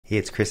Hey,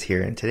 it's Chris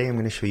here, and today I'm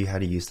going to show you how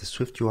to use the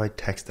SwiftUI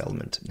Text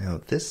element.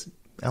 Now, this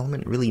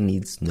element really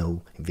needs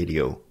no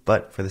video,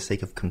 but for the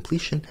sake of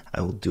completion, I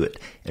will do it.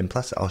 And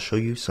plus, I'll show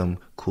you some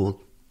cool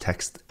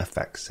text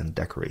effects and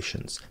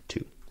decorations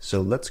too.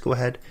 So let's go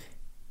ahead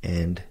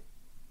and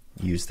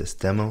use this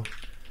demo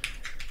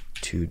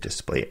to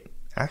display it.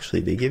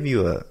 Actually, they give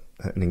you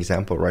an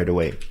example right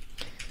away.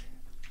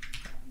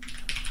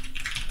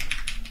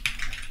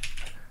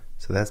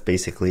 So that's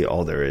basically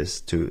all there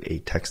is to a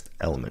text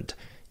element.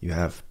 You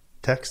have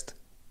text.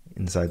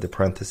 Inside the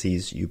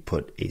parentheses, you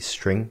put a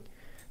string,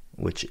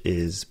 which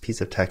is piece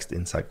of text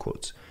inside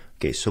quotes.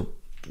 Okay, so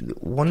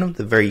one of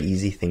the very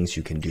easy things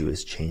you can do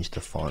is change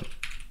the font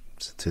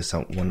to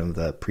one of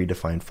the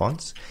predefined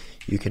fonts.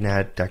 You can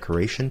add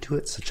decoration to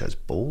it, such as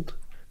bold,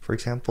 for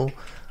example.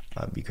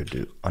 You could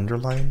do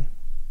underline.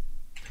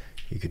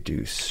 You could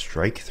do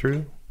strike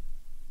through.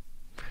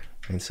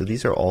 And so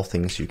these are all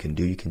things you can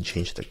do. You can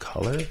change the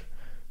color.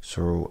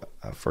 So,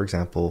 for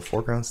example,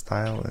 foreground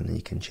style, and then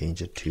you can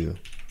change it to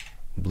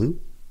blue.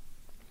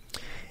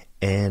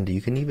 And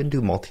you can even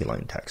do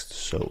multi-line text.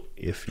 So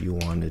if you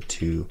wanted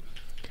to,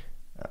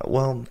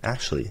 well,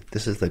 actually,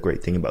 this is the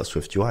great thing about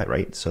SwiftUI,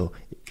 right? So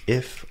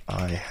if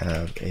I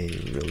have a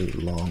really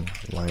long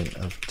line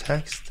of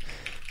text,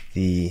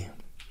 the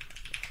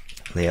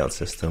layout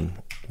system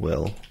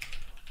will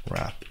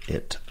wrap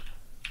it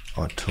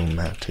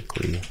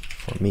automatically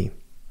for me,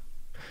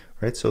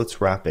 right? So it's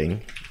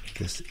wrapping.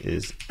 This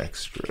is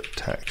extra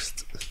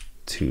text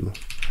to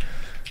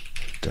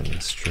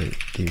demonstrate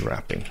the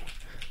wrapping.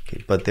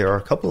 Okay, but there are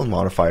a couple of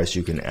modifiers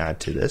you can add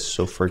to this.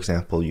 So for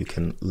example, you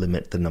can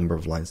limit the number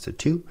of lines to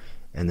 2,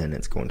 and then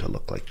it's going to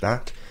look like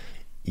that.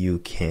 You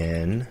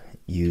can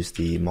use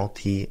the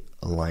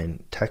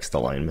multi-line text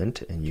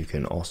alignment, and you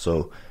can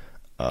also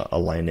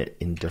align it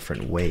in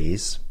different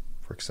ways.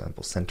 For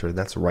example, center,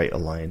 that's right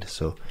aligned.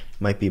 So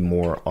it might be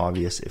more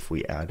obvious if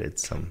we added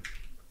some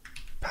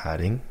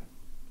padding.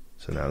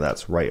 So now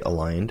that's right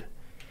aligned.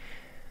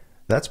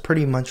 That's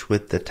pretty much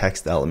with the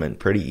text element.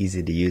 Pretty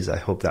easy to use. I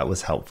hope that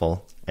was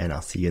helpful, and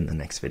I'll see you in the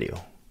next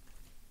video.